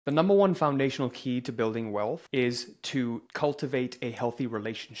The number one foundational key to building wealth is to cultivate a healthy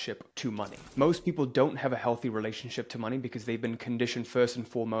relationship to money. Most people don't have a healthy relationship to money because they've been conditioned first and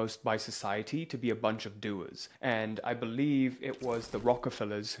foremost by society to be a bunch of doers. And I believe it was the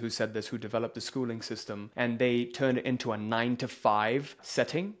Rockefellers who said this, who developed the schooling system, and they turned it into a 9 to 5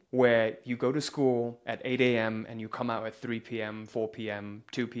 setting where you go to school at 8 a.m. and you come out at 3 p.m., 4 p.m.,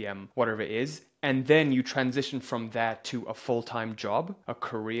 2 p.m., whatever it is. And then you transition from that to a full-time job, a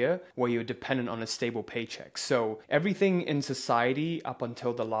career where you're dependent on a stable paycheck. So everything in society up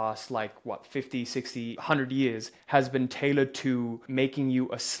until the last 50, 60, 100 years has been tailored to making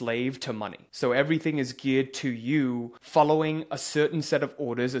you a slave to money. So everything is geared to you following a certain set of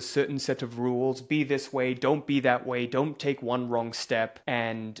orders, a certain set of rules. Be this way, don't be that way, don't take one wrong step,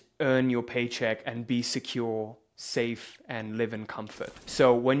 and earn your paycheck and be secure, safe, and live in comfort.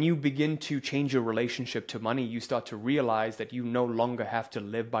 So when you begin to change your relationship to money, you start to realize that you no longer have to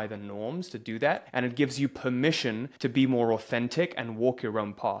live by the norms to do that. And it gives you permission to be more authentic and walk your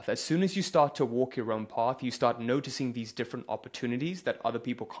own path. As soon as you start to walk your own path, you start noticing these different opportunities that other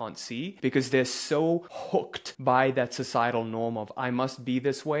people can't see because they're so hooked by that societal norm of I must be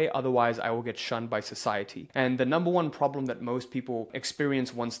this way, otherwise I will get shunned by society. And the number one problem that most people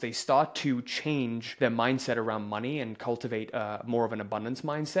experience once they start to change their mindset around money and cultivate more of an abundance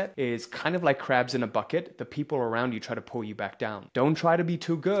mindset is kind of like crabs in a bucket. The people around you try to pull you back down. Don't try to be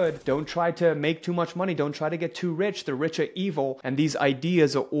too good. Don't try to make too much money. Don't try to get too rich. The rich are evil. And these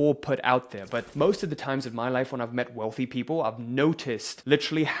ideas are all put out there. But most of the times in my life when I've met wealthy people, I've noticed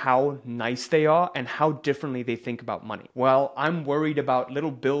literally how nice they are and how differently they think about money. Well, I'm worried about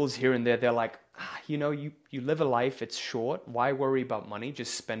little bills here and there. They're like, you live a life, it's short. Why worry about money?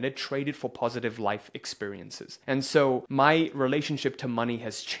 Just spend it, trade it for positive life experiences. And so my relationship to money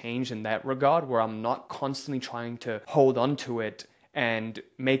has changed in that regard, where I'm not constantly trying to hold on to it and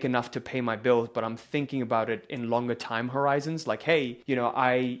make enough to pay my bills, but I'm thinking about it in longer time horizons. Like, hey,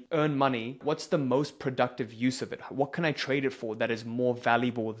 I earn money. What's the most productive use of it? What can I trade it for that is more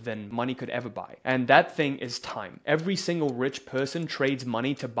valuable than money could ever buy? And that thing is time. Every single rich person trades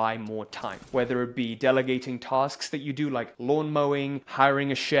money to buy more time, whether it be delegating tasks that you do, like lawn mowing,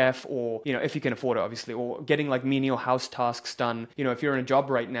 hiring a chef, or, if you can afford it, obviously, or getting like menial house tasks done. If you're in a job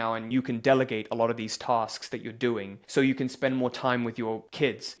right now and you can delegate a lot of these tasks that you're doing so you can spend more time with your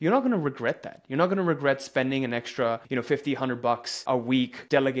kids, you're not going to regret that. You're not going to regret spending an extra, 50, $100 a week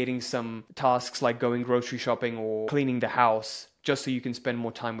delegating some tasks like going grocery shopping or cleaning the house just so you can spend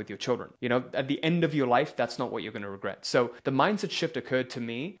more time with your children. At the end of your life, that's not what you're going to regret. So the mindset shift occurred to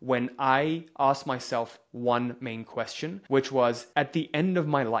me when I asked myself one main question, which was, at the end of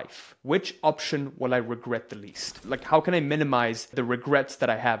my life, which option will I regret the least? Like, how can I minimize the regrets that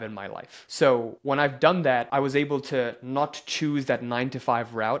I have in my life? So when I've done that, I was able to not choose that 9 to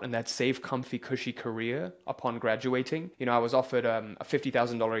 5 route and that safe, comfy, cushy career upon graduating. I was offered a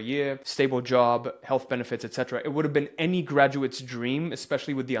 $50,000 a year, stable job, health benefits, etc. It would have been any graduate's dream,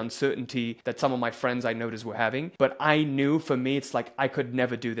 especially with the uncertainty that some of my friends I noticed were having. But I knew for me, it's like I could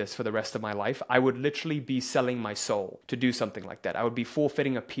never do this for the rest of my life. I would literally be selling my soul to do something like that. I would be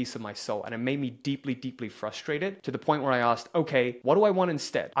forfeiting a piece of my soul. And it made me deeply, deeply frustrated to the point where I asked, okay, what do I want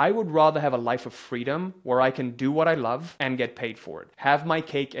instead? I would rather have a life of freedom where I can do what I love and get paid for it. Have my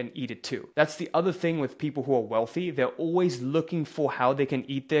cake and eat it too. That's the other thing with people who are wealthy. They're always looking for how they can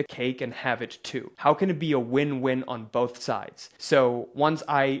eat their cake and have it too. How can it be a win-win on both sides? So once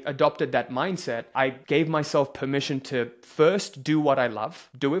I adopted that mindset, I gave myself permission to first do what I love,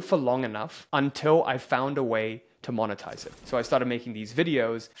 do it for long enough until I found a way to monetize it. So I started making these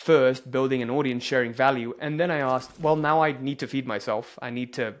videos, first building an audience, sharing value, and then I asked, well, now I need to feed myself. I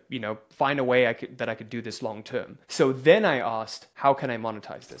need to, find a way that I could do this long term. So then I asked, how can I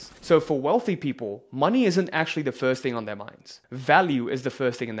monetize this? So for wealthy people, money isn't actually the first thing on their minds. Value is the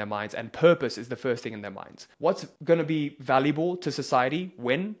first thing in their minds, and purpose is the first thing in their minds. What's going to be valuable to society?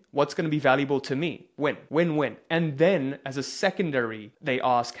 Win. What's going to be valuable to me? Win. Win, win. And then as a secondary, they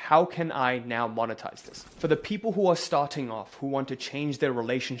ask, how can I now monetize this? For the people who are starting off, who want to change their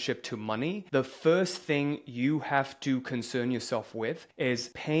relationship to money, the first thing you have to concern yourself with is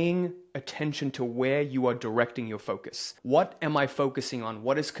paying attention to where you are directing your focus. What am I focusing on?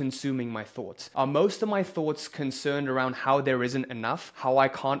 What is consuming my thoughts? Are most of my thoughts concerned around how there isn't enough, how I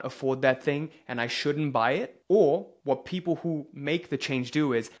can't afford that thing and I shouldn't buy it? Or what people who make the change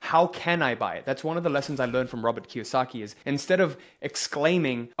do is, how can I buy it? That's one of the lessons I learned from Robert Kiyosaki is, instead of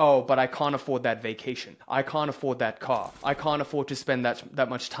exclaiming, oh, but I can't afford that vacation. I can't afford that car. I can't afford to spend that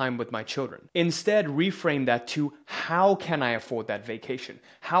much time with my children. Instead, reframe that to, how can I afford that vacation?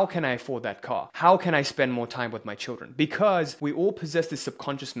 How can I afford that car? How can I spend more time with my children? Because we all possess this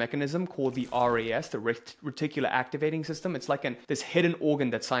subconscious mechanism called the RAS, the Reticular Activating System. It's like this hidden organ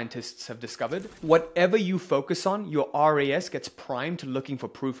that scientists have discovered. Whatever you focus on, your RAS gets primed to looking for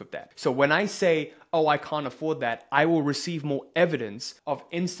proof of that. So when I say, oh, I can't afford that, I will receive more evidence of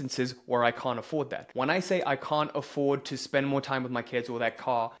instances where I can't afford that. When I say I can't afford to spend more time with my kids or that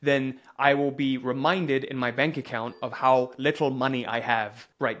car, then I will be reminded in my bank account of how little money I have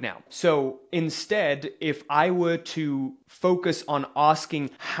right now. So instead, if I were to focus on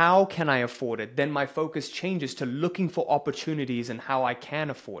asking, how can I afford it? Then my focus changes to looking for opportunities and how I can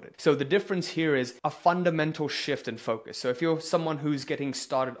afford it. So the difference here is a fundamental shift in focus. So if you're someone who's getting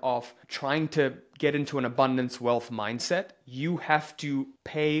started off trying to get into an abundance wealth mindset, you have to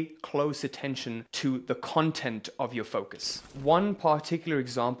pay close attention to the content of your focus. One particular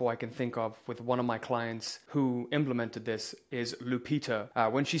example I can think of with one of my clients who implemented this is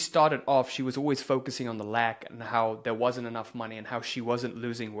Lupita. When she started off, she was always focusing on the lack and how there wasn't enough money and how she wasn't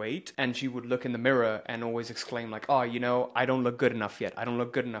losing weight. And she would look in the mirror and always exclaim like, oh, I don't look good enough yet. I don't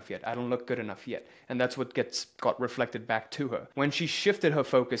look good enough yet. I don't look good enough yet. And that's what got reflected back to her. When she shifted her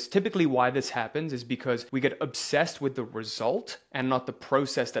focus, typically why this happens is because we get obsessed with the result and not the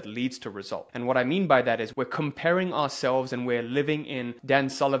process that leads to result. And what I mean by that is we're comparing ourselves and we're living in, Dan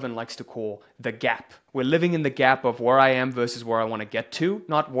Sullivan likes to call, the gap. We're living in the gap of where I am versus where I want to get to,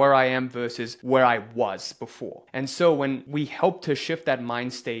 not where I am versus where I was before. And so when we help to shift that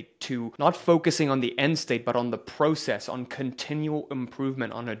mind state to not focusing on the end state, but on the process, on continual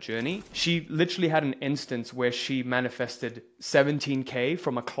improvement on her journey, she literally had an instance where she manifested 17K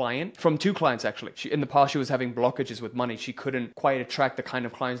from a client, from two clients actually. In the past, she was having blockages with money. She couldn't quite attract the kind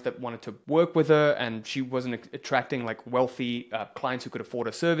of clients that wanted to work with her, and she wasn't attracting like wealthy clients who could afford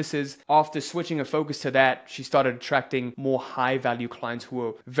her services. After switching her focus to that, she started attracting more high value clients who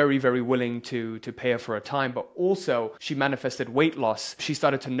were very, very willing to pay her for her time. But also she manifested weight loss. She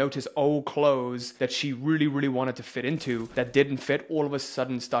started to notice old clothes that she really, really wanted to fit into that didn't fit, all of a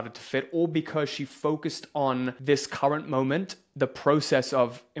sudden started to fit, all because she focused on this current moment, the process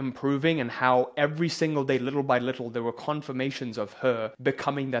of improving, and how every single day, little by little, there were confirmations of her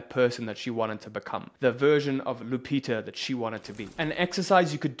becoming that person that she wanted to become, the version of Lupita that she wanted to be. An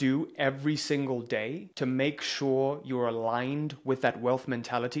exercise you could do every single day to make sure you're aligned with that wealth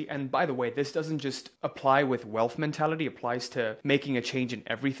mentality. And by the way, this doesn't just apply with wealth mentality, it applies to making a change in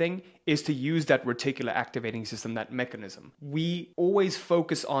everything, is to use that reticular activating system, that mechanism. We always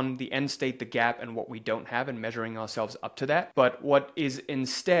focus on the end state, the gap, and what we don't have, and measuring ourselves up to that. But what is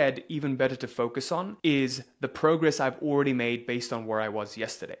instead even better to focus on is the progress I've already made based on where I was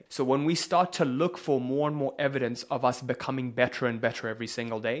yesterday. So when we start to look for more and more evidence of us becoming better and better every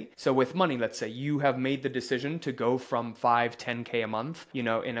single day. So with money, let's say you have made the decision to go from 5, 10K a month, in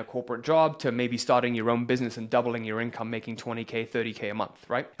a corporate job, to maybe starting your own business and doubling your income, making 20K, 30K a month,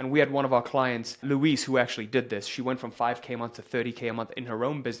 right? And we had one of our clients, Louise, who actually did this. She went from 5K a month to 30K a month in her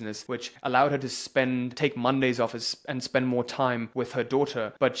own business, which allowed her to take Mondays off and spend more time with her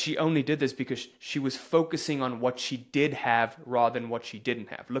daughter. But she only did this because she was focusing on what she did have rather than what she didn't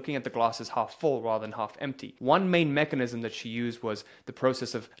have, looking at the glass as half full rather than half empty. One main mechanism that she used was the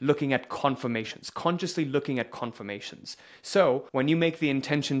process of looking at confirmations, consciously looking at confirmations. So when you make the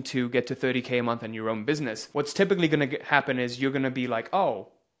intention to get to 30K a month in your own business, what's typically going to happen is you're going to be like, oh,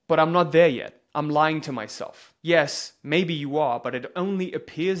 but I'm not there yet. I'm lying to myself. Yes, maybe you are, but it only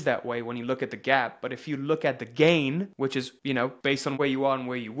appears that way when you look at the gap. But if you look at the gain, which is, based on where you are and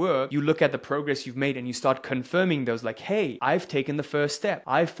where you were, you look at the progress you've made and you start confirming those, like, hey, I've taken the first step.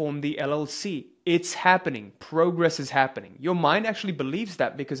 I've formed the LLC. It's happening. Progress is happening. Your mind actually believes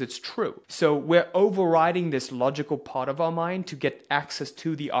that because it's true. So we're overriding this logical part of our mind to get access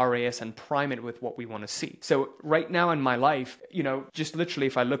to the RAS and prime it with what we want to see. So right now in my life, just literally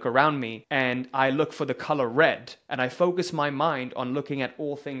if I look around me and I look for the color red and I focus my mind on looking at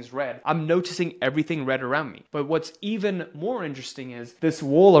all things red, I'm noticing everything red around me. But what's even more interesting is this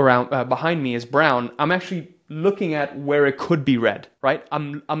wall around behind me is brown. I'm actually looking at where it could be red, right?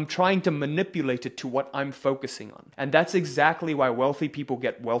 I'm trying to manipulate it to what I'm focusing on. And that's exactly why wealthy people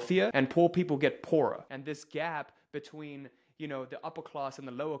get wealthier and poor people get poorer. And this gap between the upper class and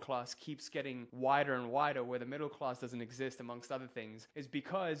the lower class keeps getting wider and wider, where the middle class doesn't exist, amongst other things, is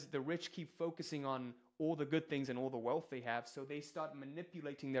because the rich keep focusing on all the good things and all the wealth they have, so they start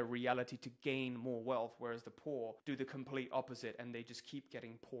manipulating their reality to gain more wealth, whereas the poor do the complete opposite and they just keep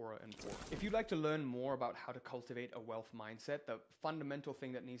getting poorer and poorer. If you'd like to learn more about how to cultivate a wealth mindset, the fundamental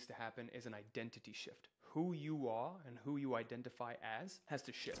thing that needs to happen is an identity shift. who you are and who you identify as has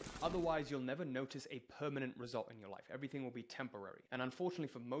to shift. Otherwise, you'll never notice a permanent result in your life. Everything will be temporary. And unfortunately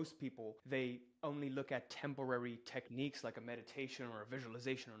for most people, they only look at temporary techniques like a meditation or a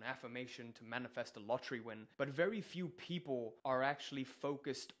visualization or an affirmation to manifest a lottery win. But very few people are actually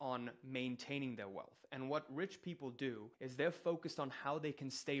focused on maintaining their wealth. And what rich people do is they're focused on how they can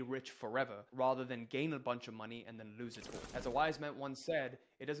stay rich forever rather than gain a bunch of money and then lose it all. As a wise man once said,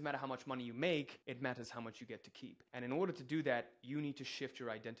 it doesn't matter how much money you make, it matters how much you get to keep. And in order to do that, you need to shift your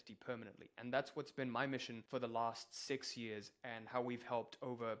identity permanently. And that's what's been my mission for the last 6 years and how we've helped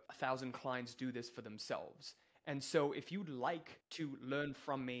over 1,000 clients do this for themselves. And so if you'd like to learn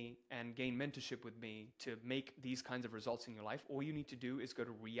from me and gain mentorship with me to make these kinds of results in your life, all you need to do is go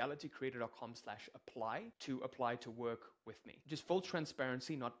to realitycreator.com/apply to apply to work with me. Just full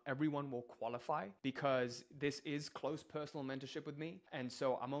transparency, not everyone will qualify because this is close personal mentorship with me. And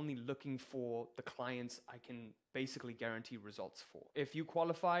so I'm only looking for the clients I can basically guarantee results for. If you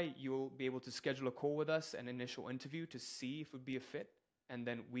qualify, you'll be able to schedule a call with us, an initial interview to see if it would be a fit, and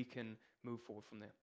then we can move forward from there.